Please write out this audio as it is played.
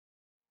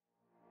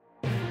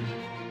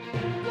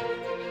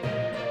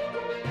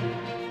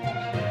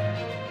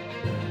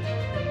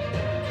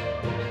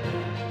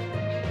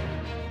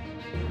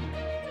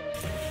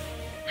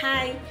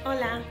Hi,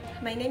 hola.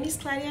 My name is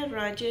Claudia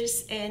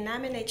Rogers and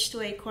I'm an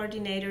H2A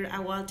coordinator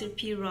at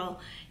WP Rawl.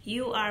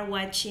 You are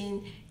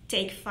watching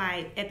Take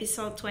 5,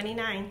 episode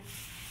 29.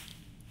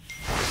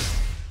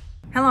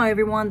 Hello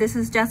everyone, this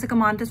is Jesica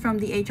Montes from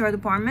the HR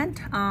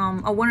department.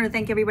 I wanted to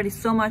thank everybody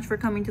so much for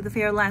coming to the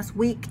fair last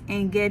week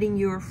and getting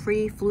your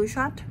free flu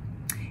shot.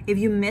 If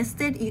you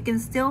missed it, you can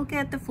still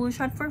get the flu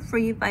shot for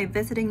free by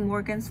visiting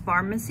Morgan's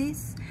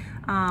pharmacies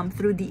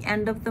through the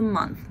end of the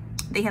month.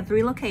 They have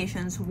 3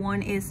 locations.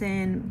 One is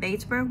in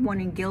Batesburg, one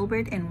in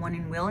Gilbert, and one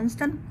in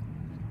Williamston.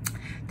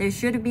 There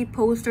should be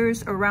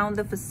posters around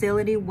the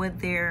facility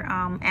with their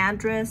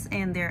address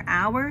and their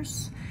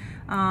hours.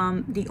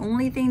 The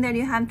only thing that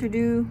you have to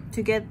do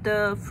to get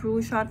the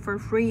flu shot for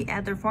free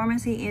at their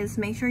pharmacy is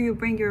make sure you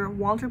bring your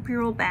WP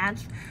Rawl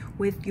badge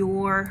with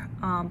your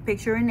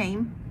picture and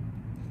name.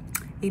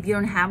 If you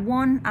don't have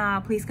one,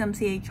 please come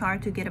see HR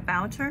to get a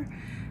voucher,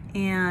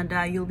 and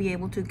you'll be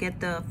able to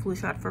get the flu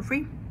shot for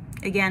free.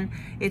 Again,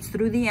 it's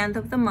through the end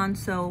of the month,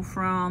 so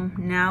from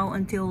now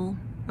until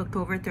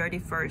October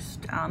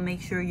 31st,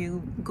 make sure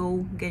you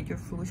go get your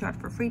flu shot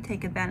for free.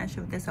 Take advantage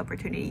of this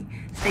opportunity.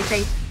 Stay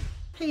safe.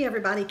 Hey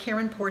everybody,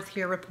 Karen Porth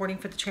here reporting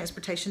for the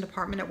Transportation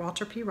Department at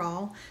WP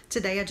Rawl.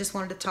 Today I just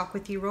wanted to talk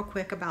with you real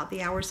quick about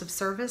the hours of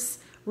service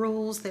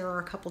rules. There are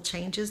a couple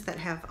changes that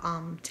have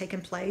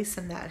taken place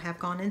and that have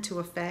gone into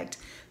effect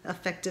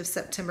effective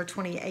September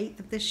 28th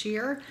of this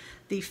year.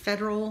 The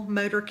Federal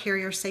Motor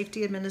Carrier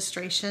Safety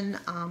Administration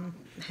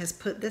has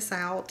put this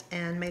out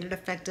and made it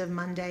effective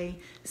Monday,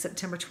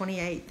 September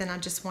 28th, and I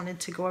just wanted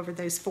to go over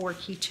those 4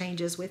 key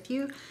changes with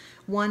you.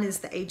 One is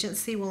the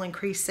agency will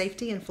increase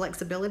safety and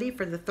flexibility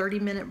for the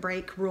 30-minute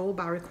break rule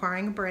by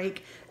requiring a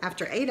break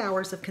after 8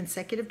 hours of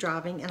consecutive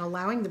driving and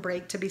allowing the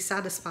break to be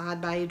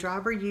satisfied by a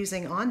driver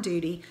using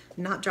on-duty,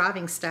 not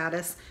driving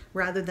status,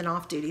 rather than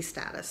off-duty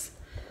status.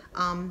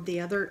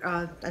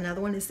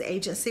 Another one is the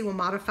agency will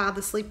modify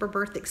the sleeper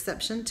berth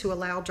exception to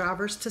allow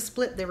drivers to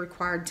split their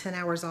required 10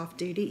 hours off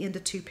duty into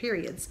 2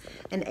 periods,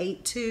 an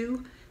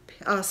 8-2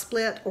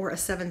 split or a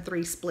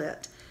 7-3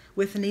 split,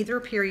 with neither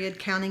period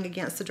counting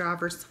against the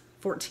driver's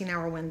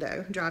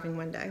 14-hour driving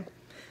window.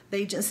 The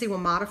agency will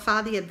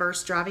modify the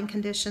adverse driving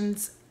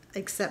conditions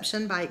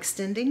exception by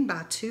extending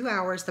by 2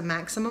 hours the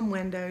maximum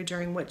window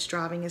during which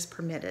driving is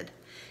permitted.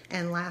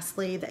 And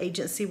lastly, the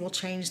agency will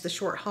change the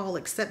short haul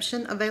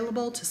exception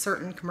available to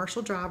certain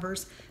commercial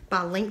drivers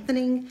by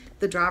lengthening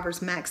the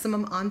driver's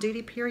maximum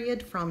on-duty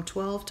period from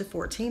 12 to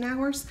 14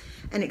 hours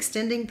and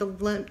extending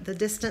the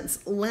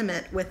distance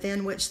limit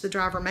within which the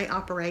driver may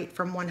operate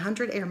from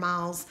 100 air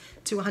miles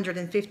to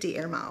 150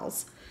 air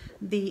miles.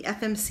 The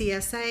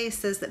FMCSA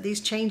says that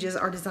these changes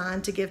are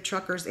designed to give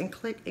truckers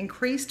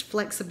increased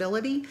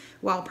flexibility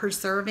while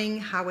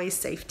preserving highway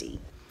safety.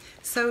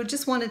 So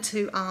just wanted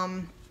to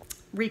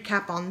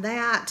recap on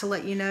that to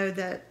let you know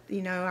that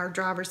our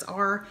drivers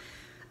are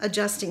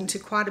adjusting to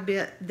quite a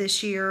bit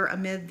this year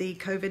amid the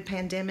COVID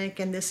pandemic,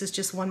 and this is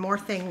just one more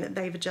thing that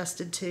they've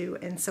adjusted to.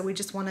 And so we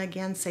just want to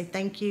again say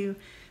thank you.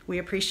 We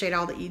appreciate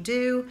all that you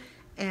do,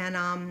 and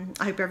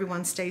I hope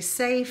everyone stays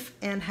safe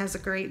and has a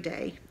great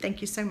day.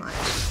 Thank you so much.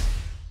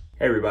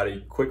 Hey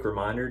everybody, quick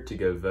reminder to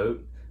go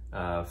vote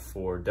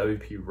for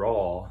WP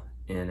Rawl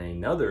in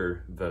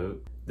another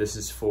vote. This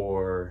is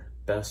for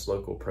Best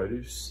Local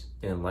Produce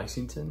in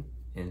Lexington,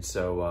 and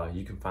so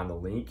you can find the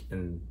link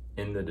in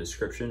the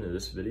description of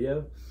this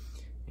video.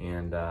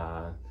 And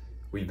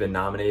we've been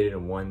nominated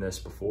and won this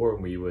before,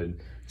 and we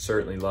would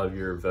certainly love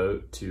your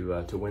vote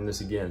to win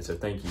this again, so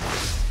thank you.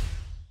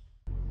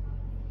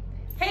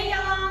 Hey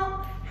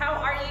y'all, how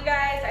are you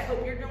guys? I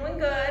hope you're doing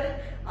good.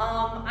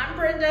 I'm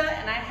Brenda,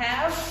 and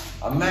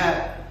I'm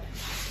Matt.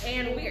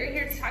 And we are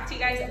here to talk to you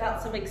guys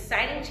about some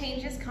exciting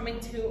changes coming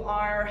to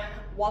our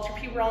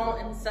WP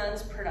Rawl and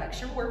Sons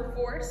production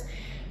workforce.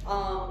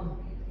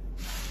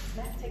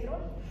 Matt, take it away.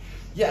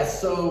 Yeah,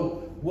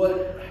 so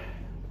what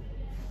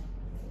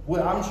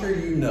I'm sure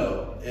you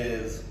know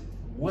is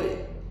what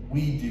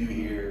we do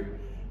here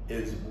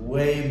is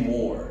way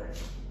more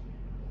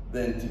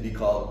than to be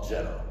called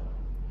general.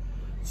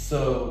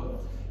 So,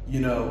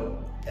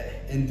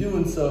 in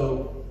doing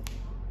so,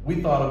 we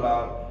thought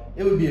about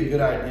it would be a good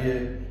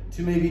idea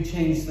to maybe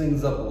change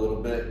things up a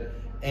little bit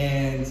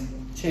and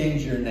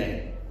change your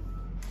name.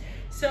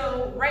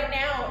 So right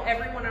now,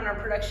 everyone on our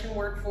production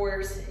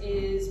workforce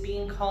is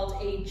being called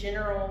a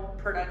general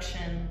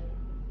production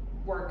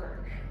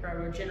worker,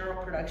 or a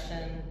general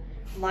production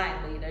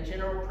line lead, a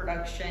general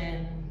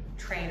production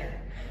trainer.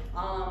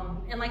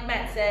 And like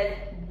Matt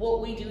said,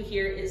 what we do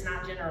here is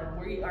not general.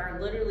 We are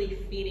literally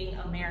feeding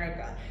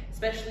America,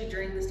 especially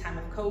during this time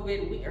of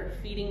COVID. We are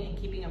feeding and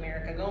keeping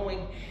America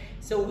going.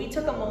 So we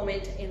took a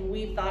moment and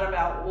we thought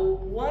about, well,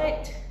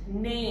 what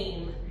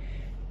name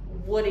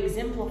would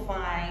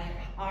exemplify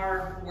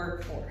our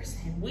workforce?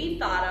 And we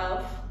thought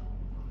of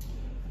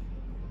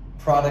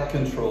product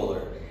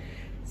controller.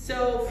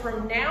 So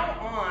from now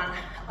on,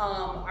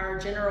 our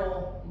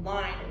general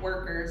line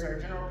workers, our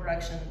general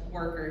production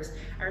workers,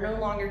 are no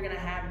longer going to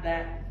have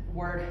that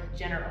word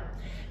general.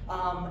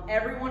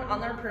 Everyone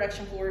on their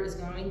production floor is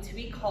going to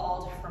be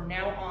called from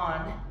now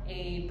on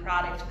a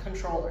product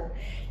controller.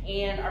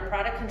 And our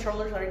product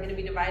controllers are going to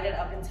be divided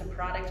up into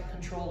product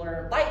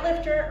controller light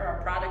lifter or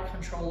a product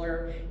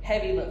controller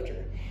heavy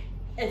lifter.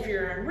 If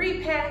you're in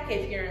repack,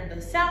 if you're in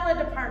the salad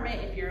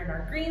department, if you're in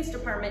our greens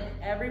department,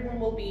 everyone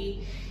will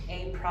be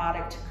a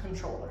product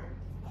controller.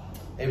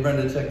 Hey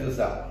Brenda, check this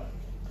out.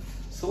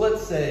 So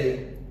let's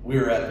say we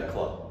were at the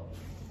club.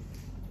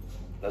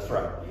 That's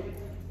right.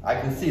 I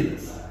can see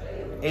this.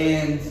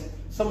 And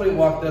somebody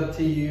walked up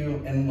to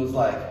you and was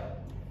like,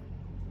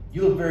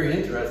 "You look very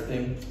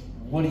interesting.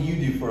 What do you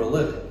do for a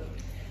living?"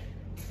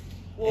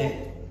 Well,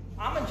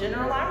 I'm a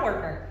general line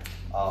worker.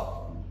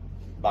 Oh,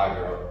 bye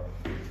girl.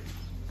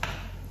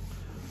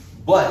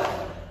 But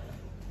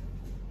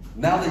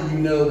now that you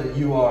know that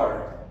you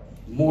are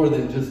more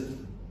than just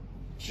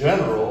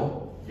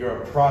general,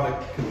 you're a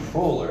product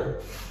controller.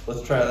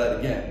 Let's try that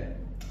again.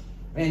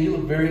 Man, you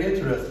look very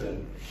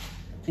interesting.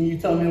 Can you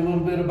tell me a little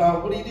bit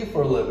about what do you do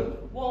for a living?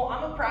 Well,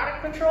 I'm a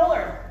product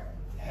controller.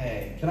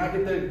 Hey, can I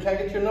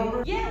get your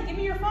number? Yeah, give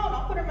me your phone.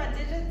 I'll put in my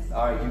digits.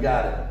 All right, you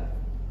got it.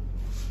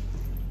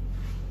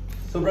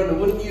 So Brenda,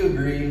 wouldn't you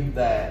agree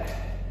that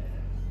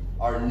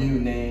our new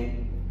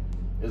name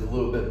is a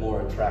little bit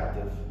more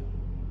attractive?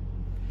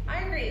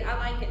 I agree.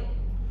 I like it.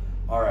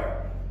 All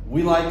right,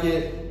 we like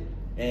it,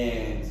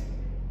 and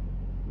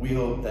we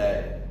hope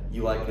that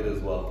you like it as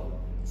well.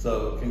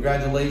 So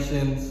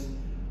congratulations.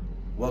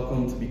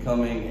 Welcome to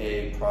becoming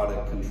a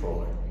product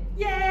controller.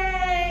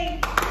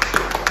 Yay!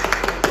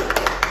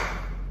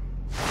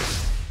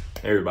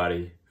 Hey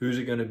everybody, who's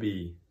it gonna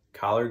be?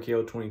 Collard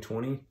kale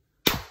 2020?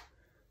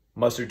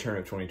 Mustard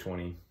turnip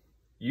 2020?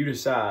 You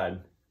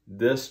decide.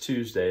 This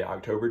Tuesday,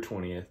 October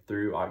 20th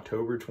through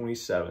October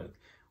 27th,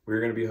 we're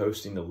gonna be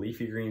hosting the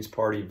Leafy Greens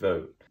Party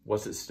vote.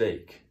 What's at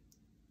stake?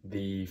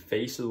 The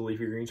face of the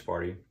Leafy Greens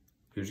Party,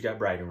 who's got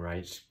bragging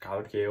rights,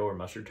 collard kale or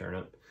mustard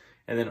turnip.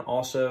 And then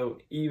also,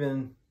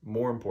 even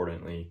more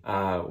importantly,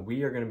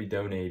 we are going to be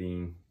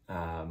donating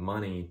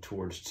money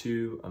towards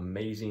two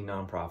amazing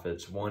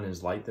nonprofits. One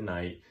is Light the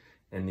Night,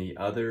 and the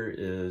other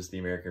is the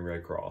American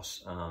Red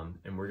Cross.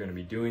 And we're going to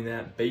be doing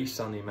that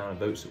based on the amount of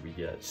votes that we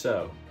get.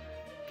 So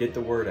get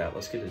the word out.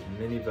 Let's get as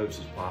many votes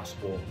as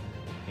possible,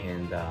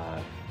 and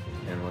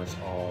let's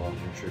all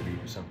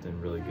contribute to something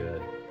really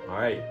good. All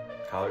right,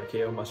 collard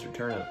kale, mustard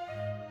turnip,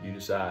 you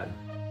decide.